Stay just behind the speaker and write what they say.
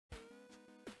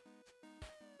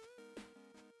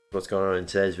What's going on? In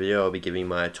today's video I'll be giving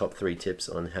my top 3 tips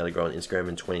on how to grow on Instagram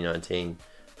in 2019.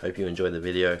 Hope you enjoy the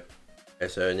video. Okay,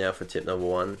 so now for tip number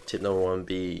 1. Tip number 1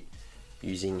 be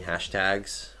using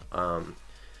hashtags.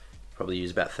 Probably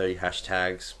use about 30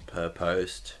 hashtags per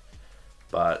post,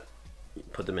 but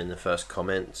put them in the first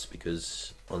comments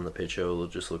because on the picture it will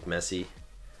just look messy.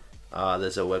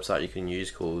 There's a website you can use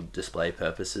called Display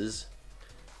Purposes,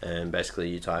 and basically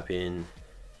you type in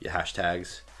your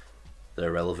hashtags that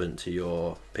are relevant to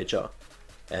your picture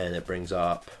and it brings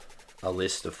up a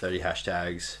list of 30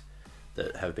 hashtags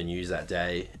that have been used that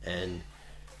day, and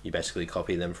you basically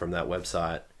copy them from that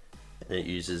website, and it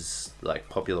uses like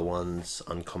popular ones,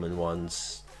 uncommon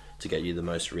ones to get you the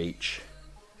most reach.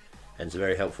 And it's a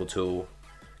very helpful tool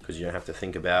because you don't have to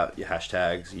think about your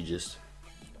hashtags, you just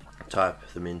type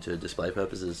them into Display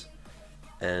Purposes,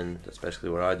 and that's basically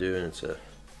what I do, and it's a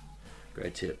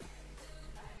great tip.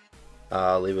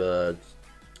 I'll leave a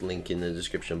link in the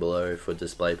description below for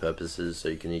Display Purposes so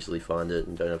you can easily find it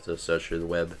and don't have to search through the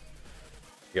web.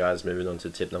 Guys, moving on to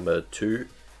tip number 2.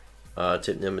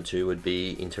 Tip number 2 would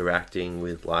be interacting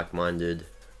with like-minded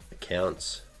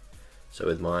accounts. So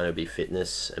with mine it would be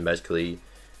fitness, and basically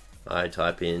I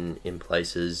type in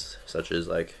places such as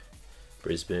like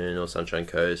Brisbane or Sunshine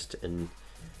Coast, and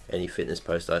any fitness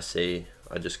post I see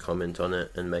I just comment on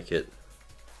it and make it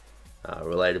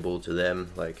relatable to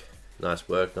them, like nice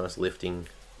work, nice lifting,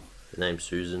 the name's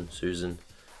Susan,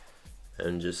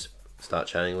 and just start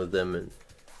chatting with them and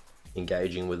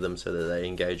engaging with them so that they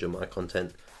engage on my content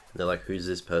and they're like, who's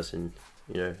this person,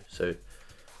 you know? So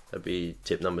that'd be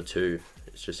tip number 2.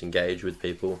 It's just engage with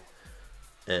people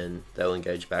and they'll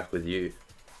engage back with you.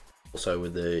 Also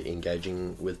with the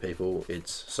engaging with people,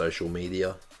 it's social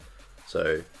media,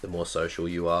 so the more social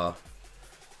you are,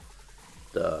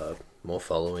 the more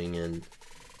following and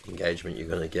engagement you're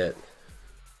going to get.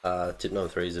 Tip number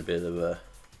 3 is a bit of a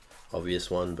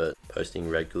obvious one, but posting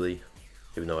regularly,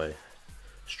 even though I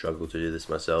struggle to do this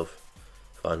myself.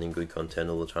 Finding good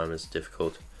content all the time is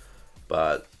difficult,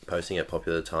 but posting at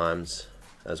popular times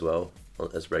as well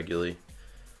as regularly.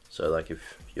 So like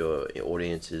if your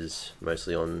audience is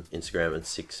mostly on Instagram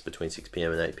at between 6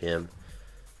 PM and 8 PM,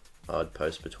 I'd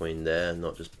post between there,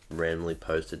 not just randomly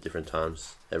post at different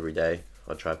times every day.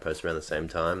 I'd try to post around the same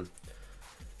time,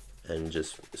 and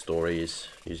just stories,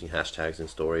 using hashtags and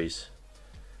stories,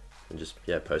 and just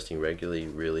posting regularly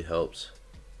really helps.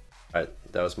 Alright,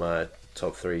 that was my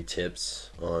top 3 tips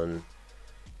on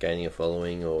gaining a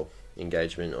following or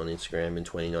engagement on Instagram in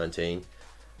 2019.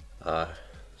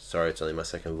 Sorry it's only my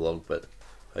second vlog, but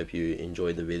hope you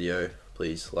enjoyed the video.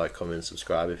 Please like, comment,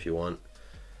 subscribe if you want.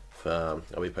 I'll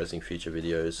be posting future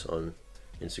videos on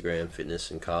Instagram,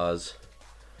 fitness and cars.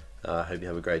 Hope you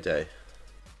have a great day.